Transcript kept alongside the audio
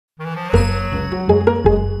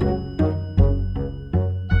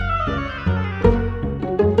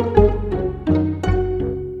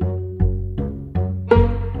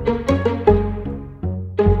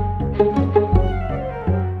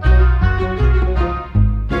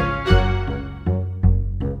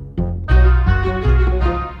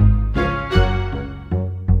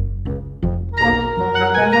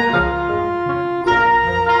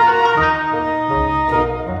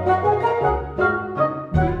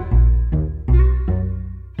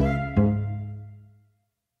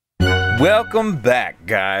Welcome back,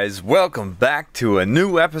 guys. Welcome back to a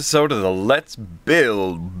new episode of the Let's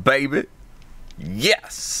Build, baby.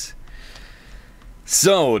 Yes.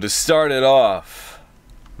 So, to start it off,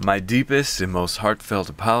 my deepest and most heartfelt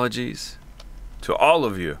apologies to all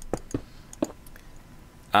of you.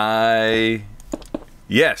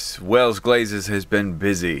 Yes, Wells Glazes has been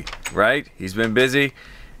busy, right? He's been busy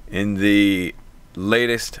in the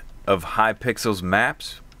latest of Hypixel's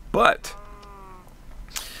maps, but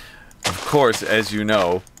of course, as you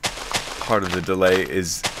know, part of the delay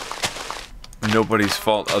is nobody's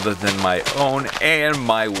fault other than my own and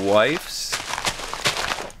my wife's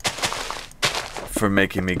for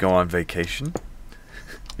making me go on vacation.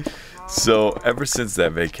 So ever since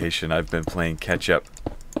that vacation, I've been playing catch up,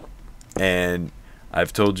 and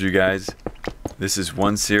I've told you guys this is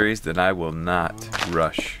one series that I will not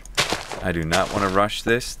rush. I do not want to rush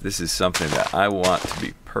this. This is something that I want to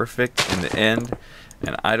be perfect in the end.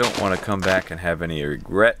 And I don't want to come back and have any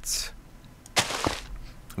regrets.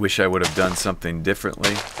 Wish I would have done something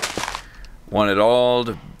differently. Want it all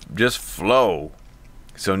to just flow.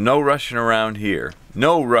 So no rushing around here.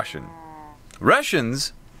 No rushing.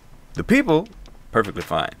 Russians, the people, perfectly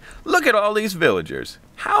fine. Look at all these villagers.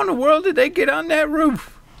 How in the world did they get on that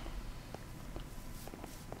roof?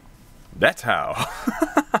 That's how.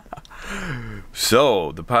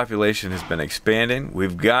 So the population has been expanding.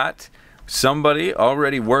 We've got somebody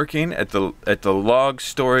already working at the log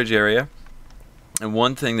storage area. And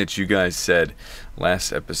one thing that you guys said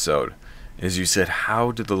last episode is you said,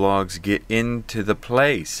 how do the logs get into the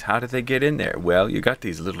place? How do they get in there? Well, you got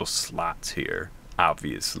these little slots here,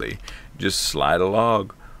 obviously. Just slide a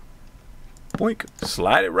log. Boink.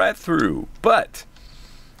 Slide it right through. But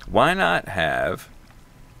why not have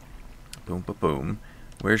boom, boom, boom.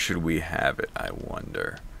 Where should we have it, I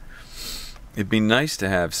wonder? It'd be nice to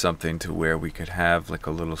have something to where we could have like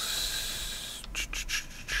a little,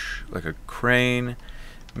 like a crane,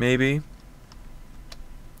 maybe,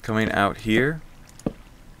 coming out here.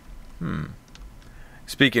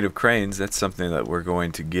 Speaking of cranes, that's something that we're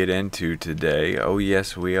going to get into today. Oh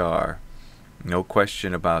yes, we are. No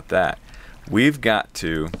question about that. We've got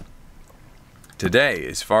to, today,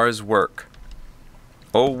 as far as work,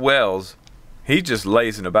 old Wells, he's just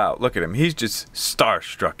lazing about. Look at him. He's just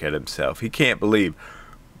starstruck at himself. He can't believe.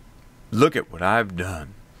 Look at what I've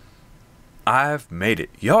done. I've made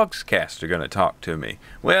it. Yogscast are going to talk to me.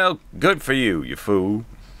 Well, good for you, you fool.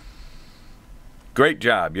 Great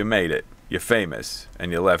job. You made it. You're famous.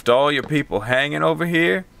 And you left all your people hanging over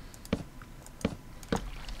here.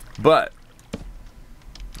 But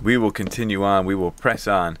we will continue on. We will press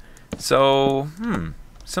on. So,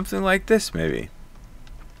 something like this maybe.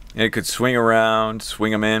 And it could swing around,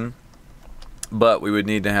 swing them in, but we would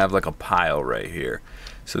need to have like a pile right here.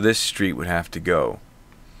 So this street would have to go,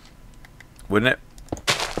 wouldn't it?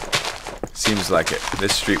 Seems like it.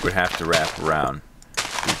 This street would have to wrap around.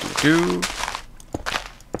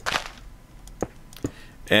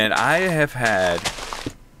 And I've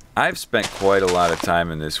spent quite a lot of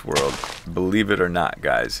time in this world, believe it or not,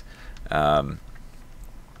 guys. I've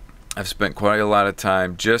spent quite a lot of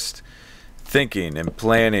time just thinking and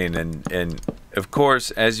planning, and of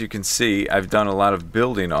course, as you can see, I've done a lot of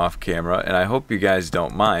building off camera, and I hope you guys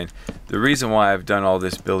don't mind. The reason why I've done all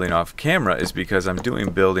this building off camera is because I'm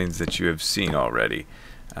doing buildings that you have seen already,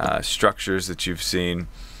 structures that you've seen,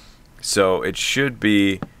 so it should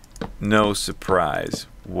be no surprise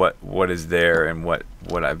what is there and what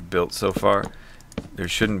I've built so far. There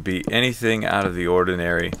shouldn't be anything out of the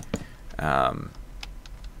ordinary from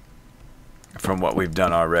what we've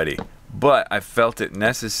done already. But I felt it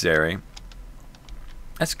necessary.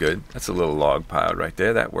 That's good. That's a little log pile right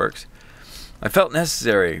there. That works. I felt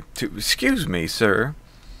necessary to, excuse me, sir,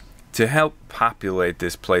 to help populate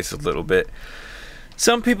this place a little bit.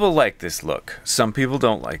 Some people like this look. Some people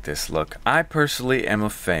don't like this look. I personally am a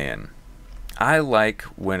fan. I like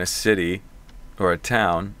when a city or a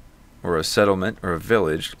town or a settlement or a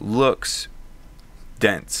village looks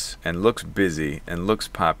dense and looks busy and looks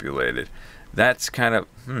populated. That's kind of,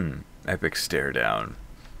 epic stare down.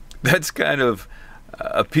 That's kind of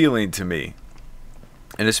appealing to me.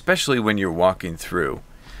 And especially when you're walking through.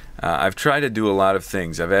 I've tried to do a lot of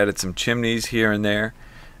things. I've added some chimneys here and there.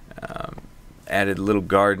 Added little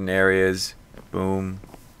garden areas. Boom.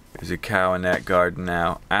 There's a cow in that garden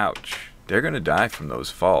now. Ouch. They're going to die from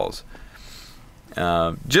those falls.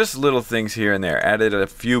 Just little things here and there. Added a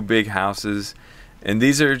few big houses. And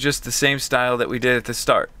these are just the same style that we did at the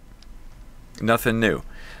start. Nothing new.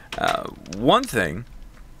 One thing,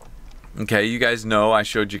 okay, you guys know I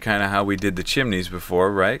showed you kind of how we did the chimneys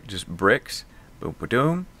before, right? Just bricks. Boom,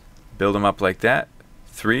 boom. Build them up like that.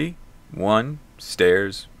 3, 1,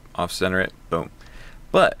 stairs, off center it, boom.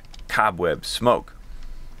 But cobwebs, smoke,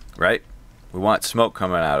 right? We want smoke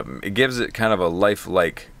coming out of them. It gives it kind of a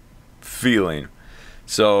lifelike feeling.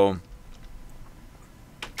 So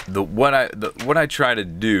what I try to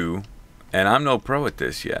do, and I'm no pro at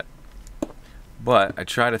this yet, but I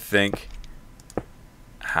try to think,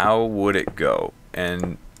 how would it go?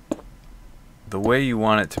 And the way you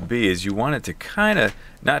want it to be is you want it to kind of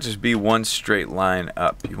not just be one straight line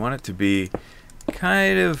up. You want it to be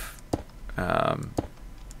kind of,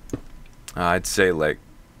 I'd say like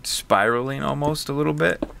spiraling almost a little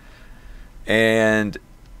bit. And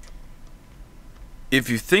if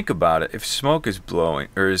you think about it, if smoke is blowing,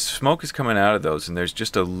 or if smoke is coming out of those and there's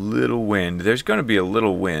just a little wind, there's going to be a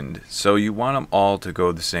little wind. So you want them all to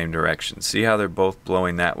go the same direction. See how they're both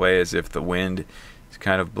blowing that way, as if the wind is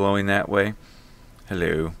kind of blowing that way?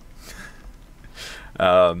 Hello.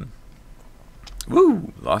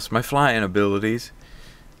 Woo! Lost my flying abilities.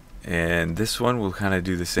 And this one will kind of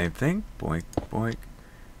do the same thing. Boink, boink.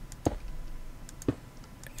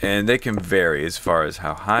 And they can vary as far as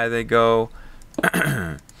how high they go.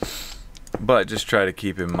 But just try to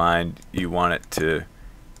keep in mind you want it to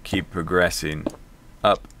keep progressing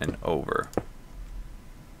up and over.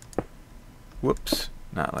 Whoops,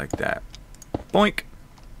 not like that. Boink,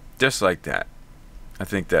 just like that. I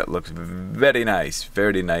think that looks very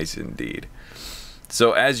nice indeed.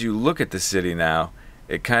 So as you look at the city now,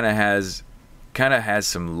 it kind of has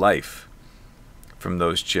some life from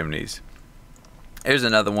those chimneys. There's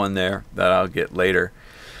another one there that I'll get later.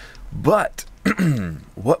 But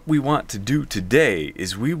what we want to do today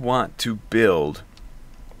is we want to build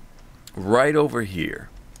right over here.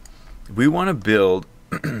 We want to build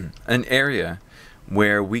an area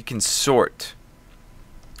where we can sort,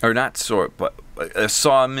 or not sort, but a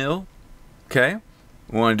sawmill. Okay?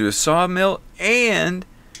 We want to do a sawmill and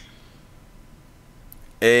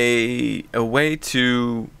a way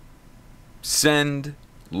to send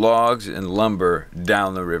logs and lumber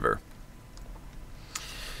down the river.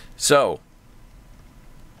 So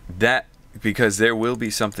that, because there will be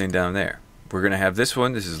something down there. We're going to have this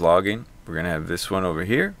one, this is logging. We're going to have this one over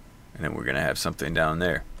here, and then we're going to have something down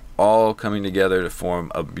there. All coming together to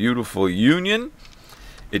form a beautiful union.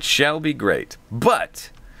 It shall be great.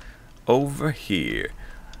 But over here,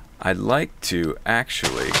 I'd like to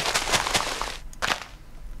actually,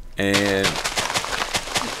 and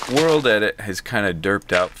World Edit has kind of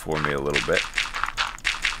derped out for me a little bit.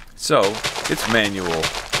 So it's manual.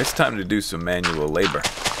 It's time to do some manual labor.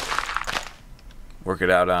 Work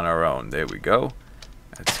it out on our own. There we go.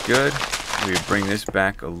 That's good. We bring this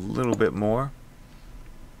back a little bit more.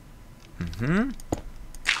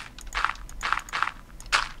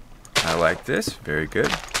 I like this. Very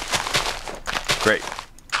good. Great.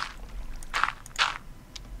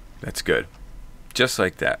 That's good. Just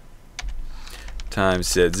like that. Time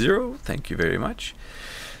said 0. Thank you very much.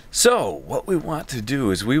 So what we want to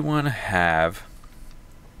do is we want to have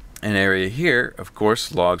an area here, of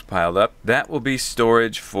course, logs piled up. That will be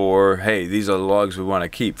storage for, hey, these are the logs we want to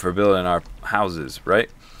keep for building our houses,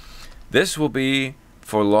 right? This will be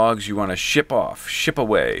for logs you want to ship off, ship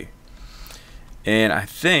away. And I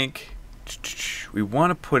think we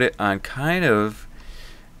want to put it on kind of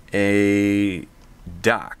a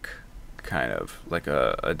dock, kind of like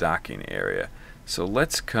a docking area. So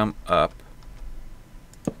let's come up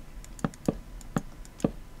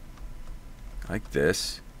like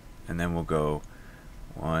this, and then we'll go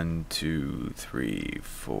 1, 2, 3,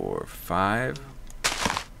 4, 5,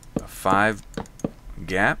 a 5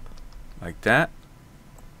 gap like that.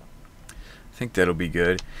 I think that'll be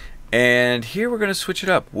good. And here we're gonna switch it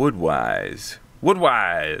up wood-wise.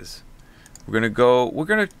 Wood-wise. We're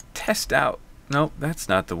gonna test out. Nope, that's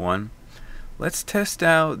not the one. Let's test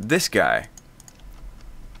out this guy.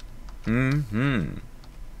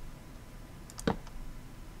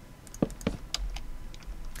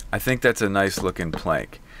 I think that's a nice looking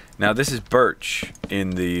plank. Now this is birch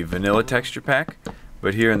in the vanilla texture pack,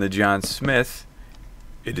 but here in the John Smith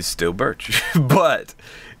it is still birch. But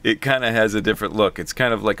it kind of has a different look. It's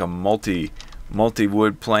kind of like a multi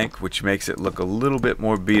multi-wood plank, which makes it look a little bit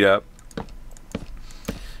more beat up.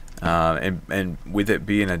 And with it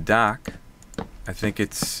being a dock, I think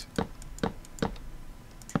it's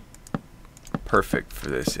perfect for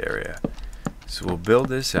this area. So we'll build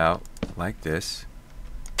this out like this.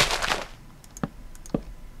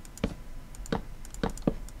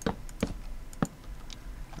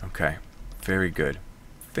 Okay, very good.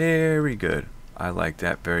 Very good. I like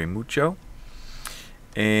that very mucho.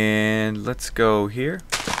 And let's go here.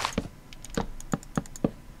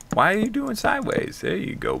 Why are you doing sideways? There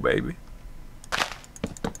you go, baby.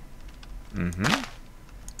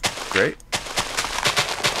 Great.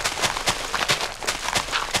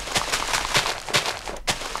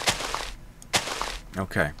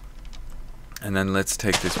 Okay. And then let's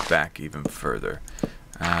take this back even further.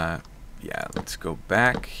 Yeah, let's go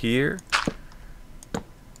back here.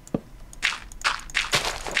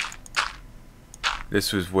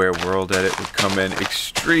 This was where World Edit would come in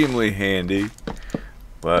extremely handy.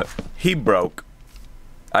 But he broke.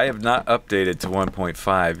 I have not updated to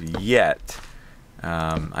 1.5 yet.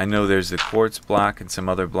 I know there's the quartz block and some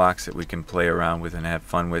other blocks that we can play around with and have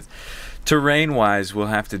fun with. Terrain-wise, we'll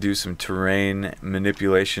have to do some terrain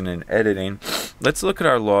manipulation and editing. Let's look at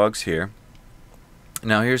our logs here.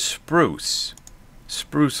 Now here's spruce.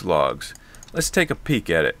 Spruce logs. Let's take a peek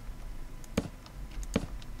at it.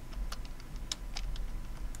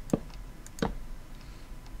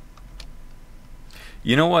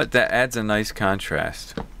 You know what? That adds a nice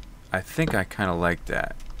contrast. I think I kind of like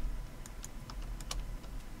that.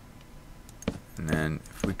 And then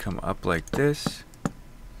if we come up like this.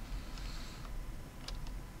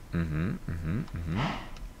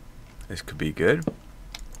 This could be good.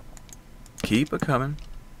 Keep it coming.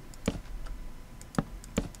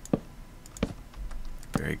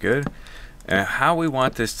 Very good. And how we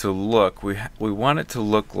want this to look, we want it to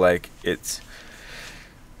look like it's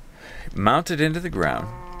mounted into the ground,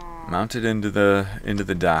 mounted into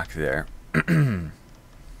the dock there. But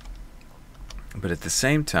at the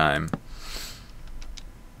same time,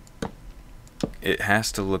 it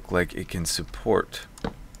has to look like it can support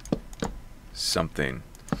something,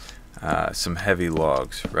 some heavy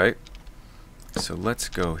logs, right? So let's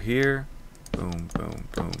go here. Boom, boom,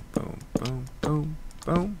 boom, boom, boom, boom,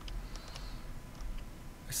 boom.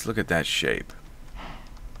 Let's look at that shape.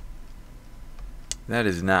 That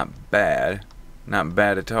is not bad. Not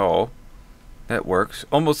bad at all. That works.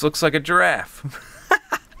 Almost looks like a giraffe.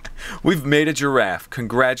 We've made a giraffe.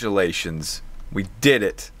 Congratulations. We did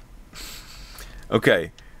it.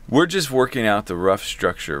 Okay. We're just working out the rough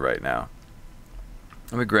structure right now.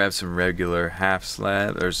 Let me grab some regular half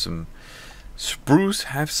slab or some spruce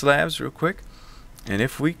half slabs real quick. And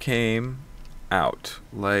if we came out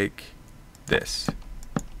like this.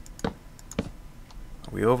 Are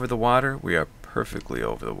we over the water? We are perfectly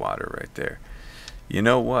over the water right there. You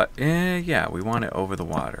know what? Yeah, we want it over the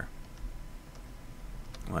water.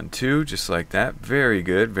 1, 2, just like that. Very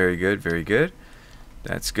good, very good, very good.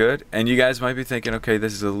 That's good. And you guys might be thinking, okay,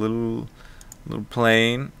 this is a little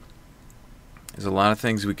plain. There's a lot of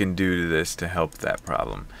things we can do to this to help that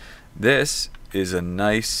problem. This is a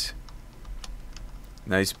nice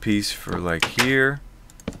piece for like here,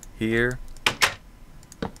 here,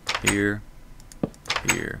 here,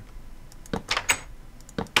 here.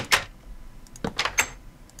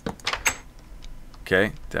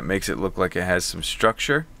 Okay, that makes it look like it has some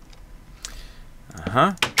structure.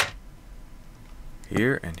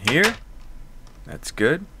 Here and here. That's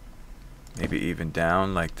good. Maybe even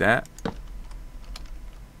down like that.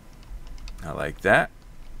 I like that.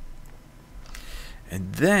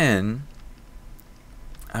 And then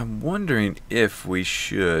I'm wondering if we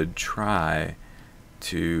should try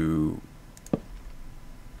to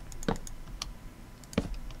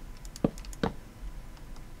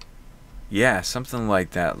yeah, something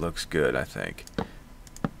like that looks good, I think.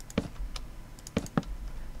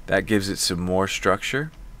 That gives it some more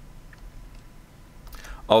structure.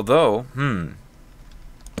 Although,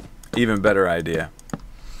 even better idea.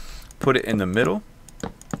 Put it in the middle.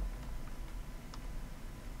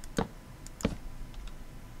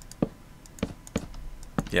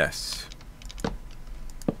 Yes.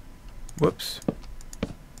 Whoops.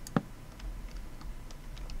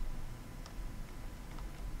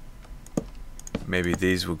 Maybe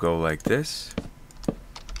these will go like this.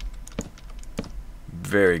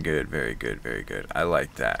 Very good, very good, very good. I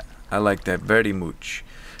like that. I like that very much.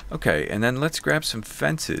 Okay, and then let's grab some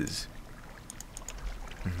fences.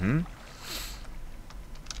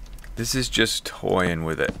 This is just toying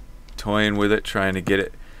with it. Toying with it, trying to get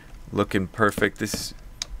it looking perfect. This is,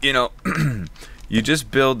 you know, you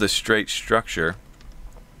just build the straight structure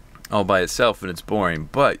all by itself and it's boring.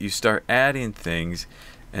 But you start adding things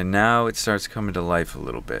and now it starts coming to life a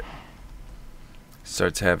little bit.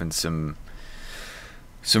 Starts having some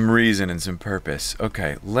reason and some purpose.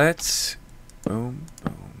 Okay, let's boom,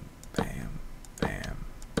 boom, bam, bam,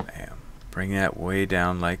 bam. Bring that way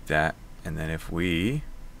down like that. And then if we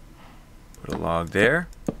put a log there.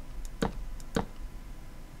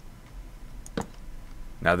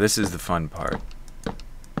 Now this is the fun part.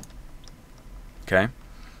 Okay?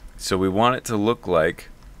 So we want it to look like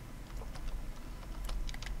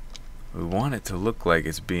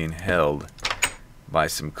it's being held by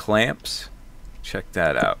some clamps. Check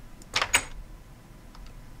that out.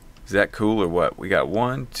 Is that cool or what? We got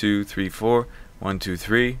 1, 2, 3, 4. 1, 2,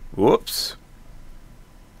 3. Whoops.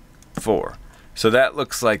 4. So that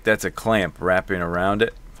looks like that's a clamp wrapping around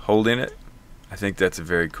it, holding it. I think that's a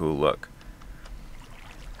very cool look.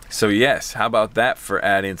 So yes, how about that for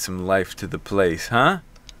adding some life to the place, huh?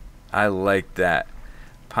 I like that.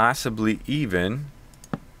 Possibly even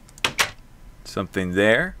something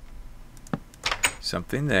there.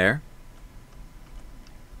 Something there.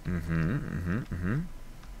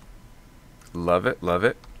 Love it, love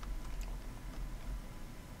it.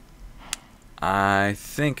 I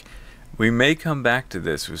think we may come back to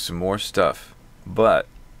this with some more stuff, but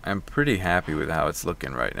I'm pretty happy with how it's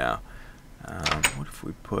looking right now. What if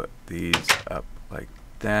we put these up like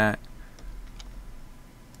that?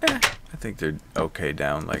 I think they're okay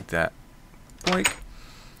down like that. Boink.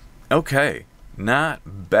 Okay, not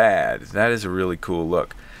bad. That is a really cool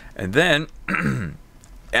look. And then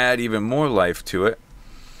add even more life to it.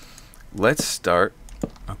 Let's start.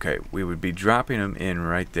 Okay, we would be dropping them in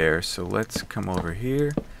right there. So let's come over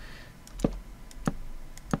here.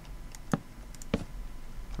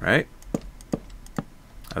 Right?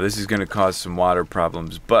 Now this is going to cause some water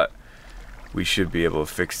problems, but we should be able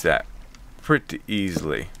to fix that pretty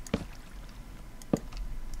easily.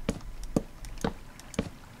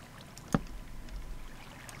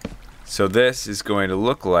 So this is going to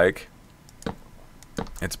look like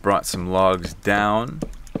it's brought some logs down,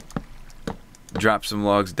 dropped some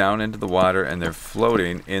logs down into the water, and they're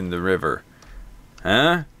floating in the river.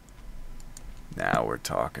 Huh? Now we're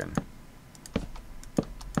talking.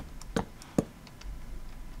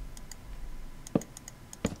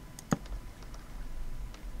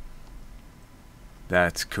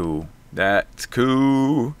 That's cool. That's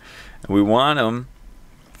cool. And we want them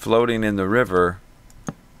floating in the river.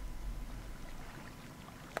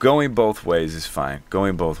 Going both ways is fine.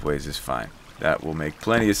 Going both ways is fine. That will make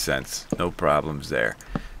plenty of sense. No problems there.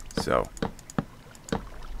 So,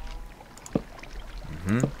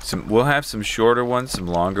 we'll have some shorter ones, some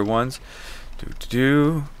longer ones. Let's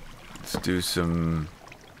do some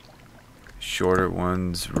shorter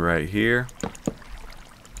ones right here.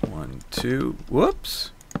 1, 2.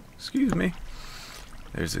 Whoops. Excuse me.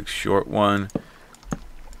 There's a short one.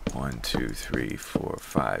 1, 2, 3, 4,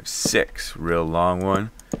 5, 6. Real long one.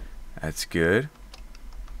 That's good.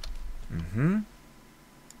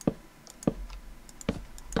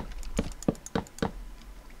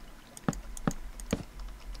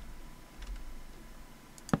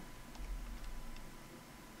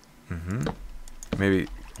 Maybe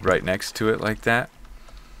right next to it like that.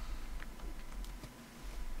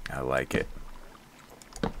 I like it.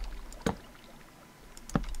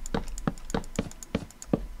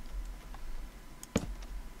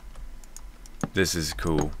 This is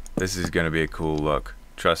cool. This is going to be a cool look.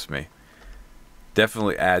 Trust me.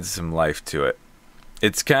 Definitely adds some life to it.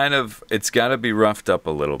 It's got to be roughed up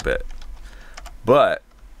a little bit. But,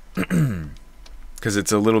 because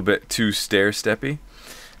it's a little bit too stair-steppy.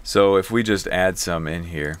 So if we just add some in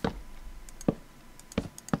here.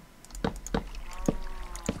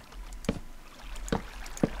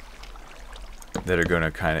 That are going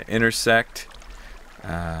to kind of intersect.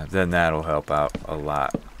 Then that'll help out a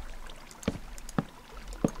lot.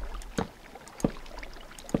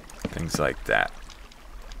 Things like that.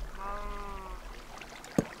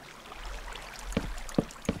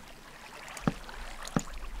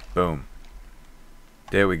 Boom.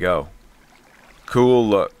 There we go. Cool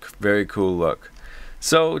look. Very cool look.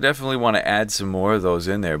 So definitely want to add some more of those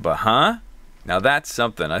in there. But now that's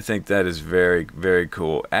something. I think that is very, very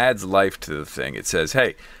cool. Adds life to the thing. It says,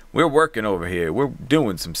 hey, we're working over here. We're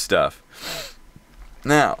doing some stuff.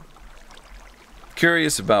 Now,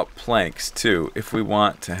 curious about planks too. If we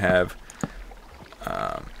want to have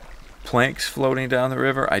planks floating down the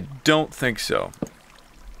river, I don't think so.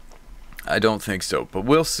 I don't think so, but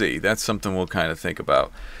we'll see. That's something we'll kind of think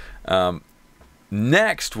about.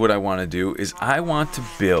 Next, what I want to do is I want to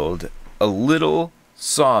build a little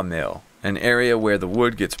sawmill, an area where the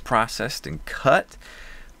wood gets processed and cut,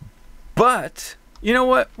 But you know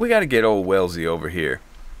what? We got to get old Wellesley over here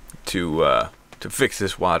to fix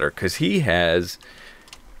this water, because he has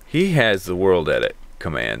the world edit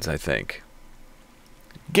commands, I think.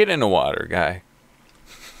 Get in the water, guy.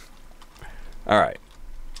 All right,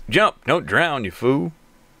 jump! Don't drown, you fool.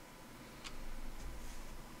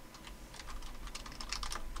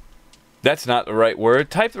 That's not the right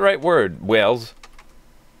word. Type the right word, Wells.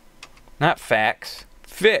 Not fax.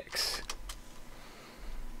 Fix.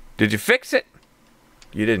 Did you fix it?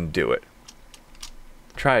 You didn't do it.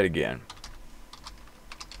 Try it again.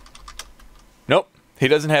 Nope. He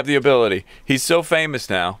doesn't have the ability. He's so famous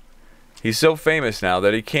now. He's so famous now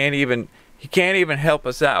that he can't even help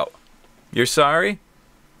us out. You're sorry?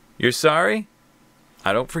 You're sorry?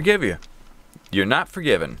 I don't forgive you. You're not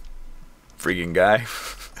forgiven. Freaking guy.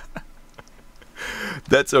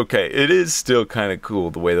 That's okay. It is still kind of cool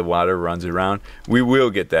the way the water runs around. We will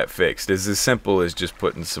get that fixed. It's as simple as just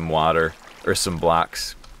putting some water or some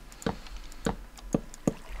blocks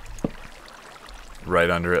right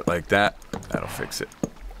under it like that. That'll fix it.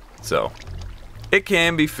 So it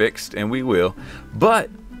can be fixed, and we will. But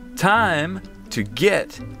time to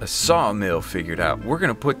get a sawmill figured out. We're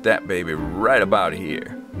gonna put that baby right about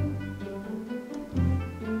here.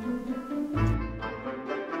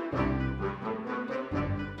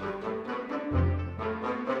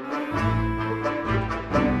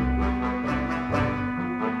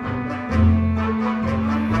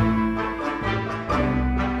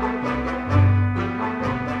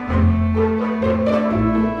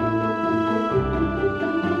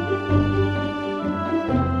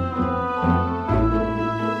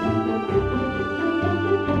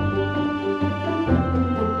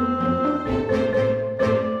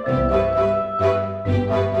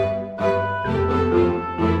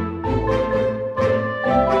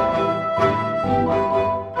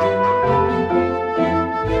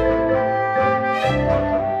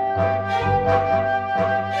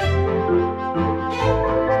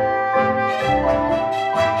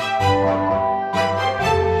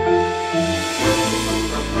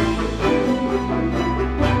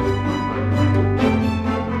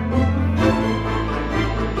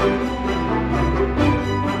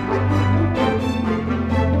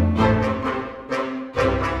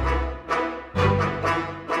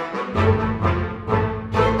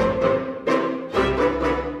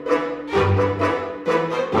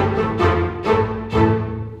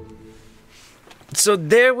 So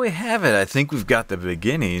there we have it. I think we've got the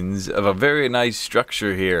beginnings of a very nice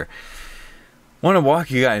structure here. I want to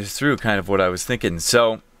walk you guys through kind of what I was thinking.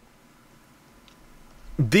 So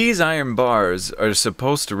these iron bars are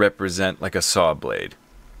supposed to represent like a saw blade.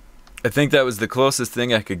 I think that was the closest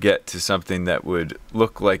thing I could get to something that would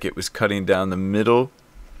look like it was cutting down the middle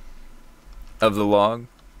of the log.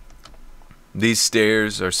 These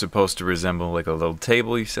stairs are supposed to resemble like a little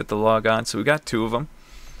table you set the log on. So we got two of them.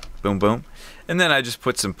 Boom, boom. And then I just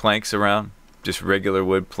put some planks around, just regular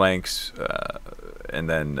wood planks, and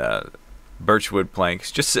then birchwood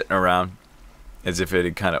planks, just sitting around as if it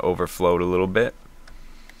had kind of overflowed a little bit.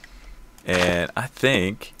 And I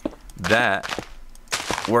think that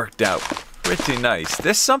worked out pretty nice.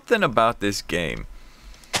 There's something about this game.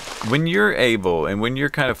 When you're able, and when you're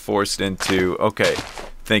kind of forced into, okay,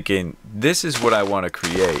 thinking, this is what I want to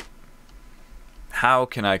create. How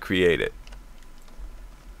can I create it?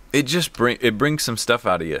 It just brings some stuff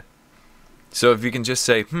out of you. So if you can just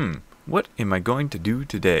say, what am I going to do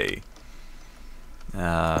today?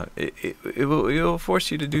 It will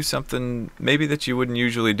force you to do something maybe that you wouldn't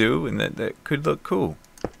usually do, and that could look cool.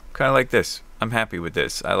 Kind of like this. I'm happy with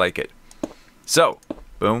this. I like it. So,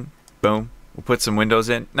 boom, boom. We'll put some windows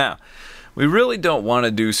in. Now, we really don't want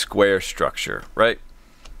to do square structure, right?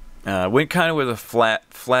 Went kind of with a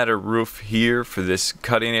flatter roof here for this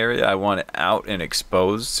cutting area. I want it out and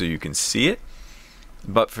exposed so you can see it.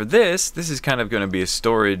 But for this is kind of going to be a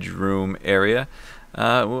storage room area.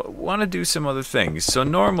 Want to do some other things. So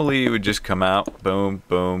normally you would just come out, boom,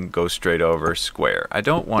 boom, go straight over, square. I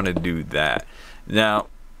don't want to do that. Now,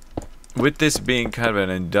 with this being kind of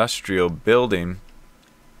an industrial building,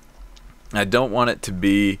 I don't want it to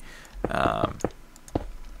be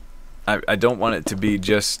I don't want it to be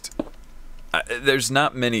just there's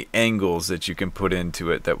not many angles that you can put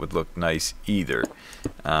into it that would look nice either.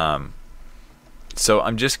 So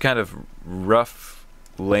I'm just kind of rough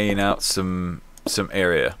laying out some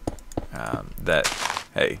area that,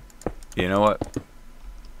 hey, you know what?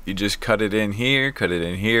 You just cut it in here,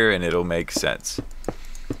 and it'll make sense.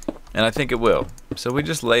 And I think it will. So we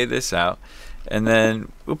just lay this out, and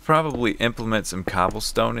then we'll probably implement some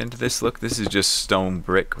cobblestone into this. Look, this is just stone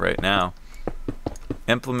brick right now.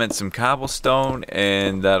 implement some cobblestone,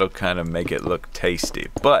 and that'll kind of make it look tasty.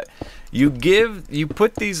 But you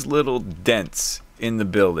put these little dents in the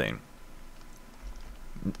building.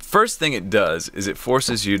 First thing it does is it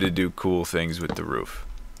forces you to do cool things with the roof,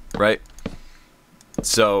 right?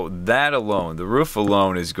 So that alone, the roof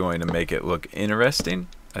alone, is going to make it look interesting.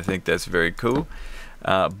 I think that's very cool.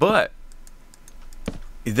 But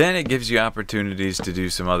then it gives you opportunities to do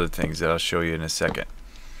some other things that I'll show you in a second.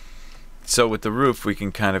 So with the roof, we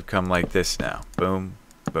can kind of come like this now. Boom,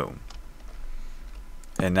 boom.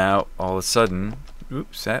 And now all of a sudden,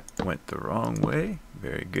 oops, that went the wrong way.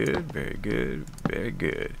 Very good, very good, very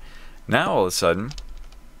good. Now all of a sudden,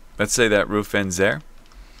 let's say that roof ends there.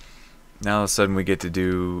 Now all of a sudden we get to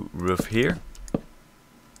do roof here.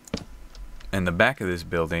 And the back of this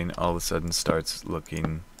building all of a sudden starts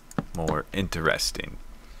looking more interesting.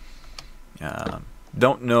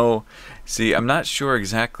 Don't know. See, I'm not sure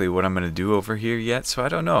exactly what I'm going to do over here yet, so I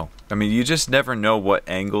don't know. I mean, you just never know what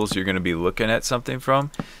angles you're going to be looking at something from.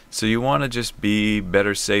 So you want to just be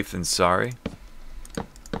better safe than sorry.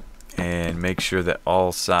 And make sure that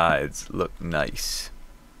all sides look nice.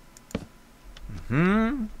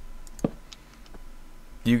 You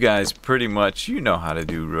guys pretty much, you know how to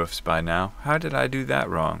do roofs by now. How did I do that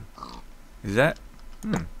wrong? Is that?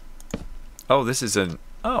 Oh, this is an...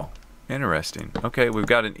 Oh, interesting. Okay, we've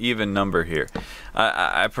got an even number here.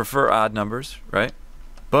 I prefer odd numbers, right?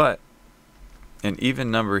 But an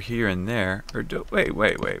even number here and there... Or wait.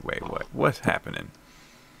 What's happening?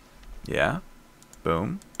 Yeah?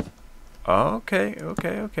 Boom. Okay.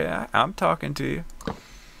 I'm talking to you.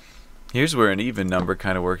 Here's where an even number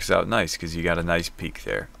kind of works out nice, because you got a nice peak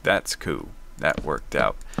there. That's cool. That worked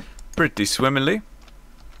out pretty swimmingly.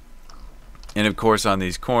 And of course on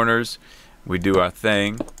these corners, we do our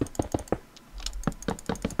thing.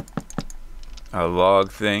 Our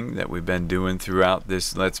log thing that we've been doing throughout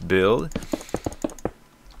this Let's Build.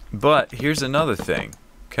 But here's another thing,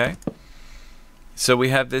 okay? So we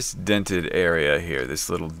have this dented area here, this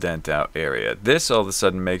little dent out area. This all of a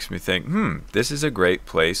sudden makes me think, this is a great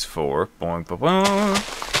place for boing, boing,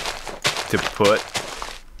 boing, to put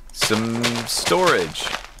some storage.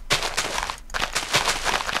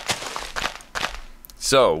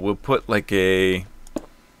 So we'll put like a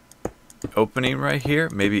opening right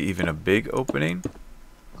here, maybe even a big opening,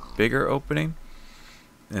 bigger opening,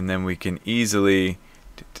 and then we can easily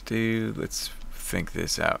let's think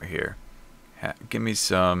this out here. Give me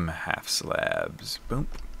some half slabs. Boom.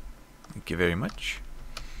 Thank you very much.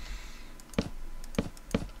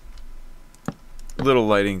 Little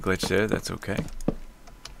lighting glitch there, that's okay.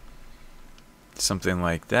 Something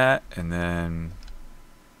like that, and then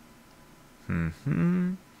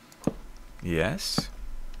yes.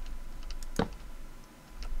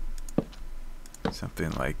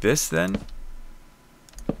 Something like this then.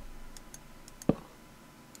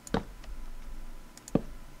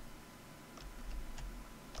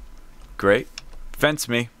 Great. Fence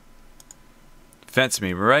me. Fence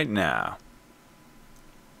me right now.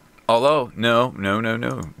 Although, no.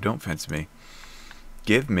 Don't fence me.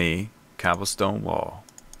 Give me cobblestone wall.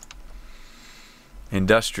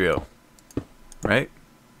 Industrial. Right?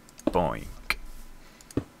 Boink.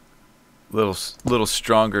 Little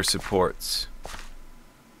stronger supports.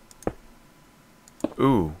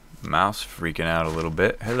 Ooh, mouse freaking out a little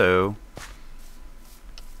bit. Hello.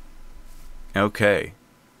 Okay.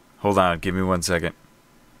 Hold on, give me 1 second.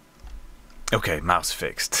 Okay, mouse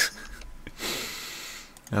fixed.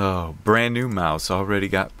 Oh, brand new mouse, already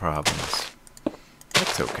got problems.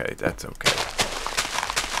 That's okay, that's okay.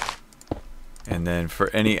 And then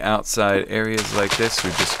for any outside areas like this,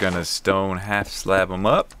 we're just gonna stone half slab them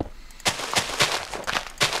up.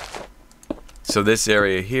 So this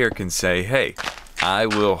area here can say, hey, I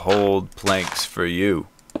will hold planks for you.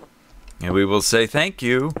 And we will say thank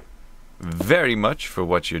you very much for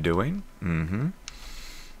what you're doing.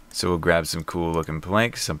 So we'll grab some cool looking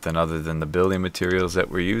planks, something other than the building materials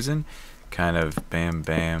that we're using. Kind of bam,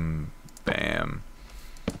 bam, bam.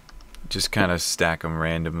 Just kind of stack them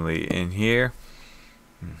randomly in here.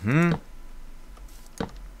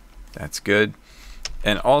 That's good.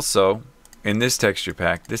 And also, in this texture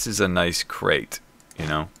pack, this is a nice crate, you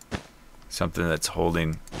know, something that's hold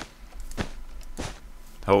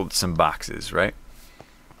some boxes, right?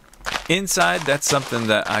 Inside, that's something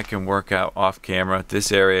that I can work out off camera.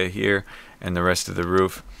 This area here and the rest of the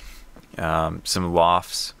roof, some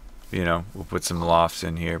lofts, you know, we'll put some lofts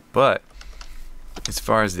in here. But as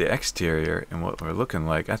far as the exterior and what we're looking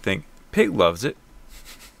like, I think Pig loves it.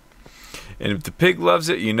 And if the pig loves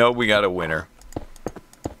it, you know we got a winner.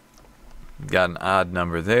 Got an odd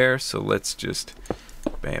number there, so let's just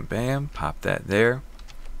bam, bam, pop that there.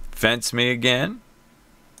 Fence me again.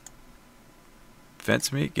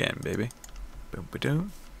 Fence me again, baby. Boom,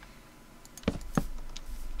 ba-doom.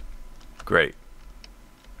 Great.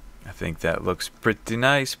 I think that looks pretty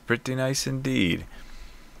nice indeed.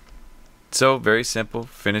 So, very simple.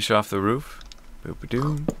 Finish off the roof. Boom,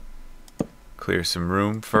 ba-doom. Clear some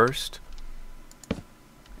room first.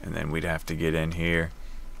 And then we'd have to get in here.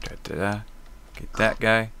 Da-da-da. Get that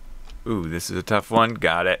guy. Ooh, this is a tough one.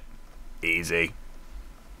 Got it. Easy.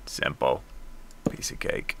 Simple. Piece of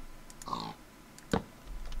cake.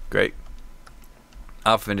 Great.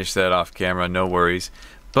 I'll finish that off camera, no worries.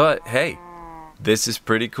 But hey, this is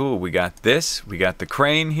pretty cool. We got this. We got the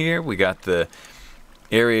crane here. We got the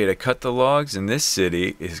area to cut the logs. And this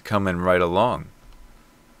city is coming right along.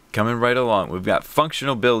 Coming right along. We've got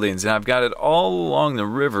functional buildings. And I've got it all along the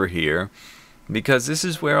river here. Because this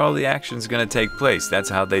is where all the action is going to take place. That's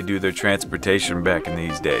how they do their transportation back in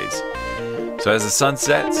these days. So as the sun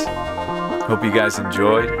sets, hope you guys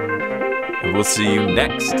enjoyed. And we'll see you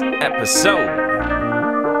next episode.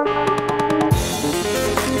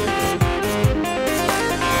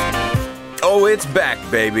 Oh, it's back,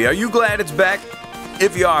 baby. Are you glad it's back?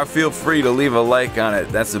 If you are, feel free to leave a like on it.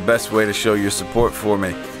 That's the best way to show your support for me.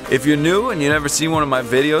 If you're new and you never seen one of my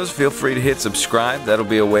videos, feel free to hit subscribe. That'll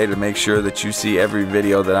be a way to make sure that you see every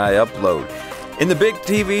video that I upload. In the big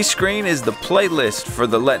TV screen is the playlist for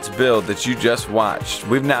the Let's Build that you just watched.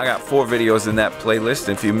 We've now got 4 videos in that playlist.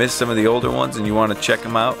 If you missed some of the older ones and you want to check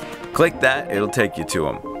them out, click that. It'll take you to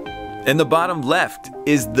them. In the bottom left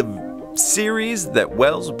is the series that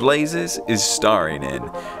Wells Blazes is starring in.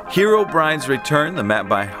 Herobrine's Return, the map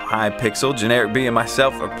by Hypixel. Generic B and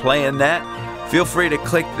myself are playing that. Feel free to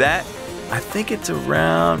click that. I think it's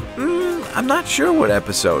around, I'm not sure what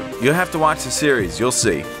episode. You'll have to watch the series, you'll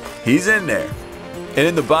see. He's in there. And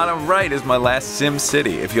in the bottom right is my last Sim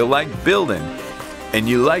City. If you like building, and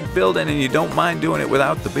you don't mind doing it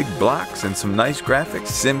without the big blocks and some nice graphics,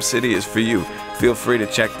 Sim City is for you. Feel free to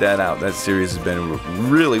check that out. That series has been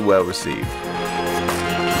really well received.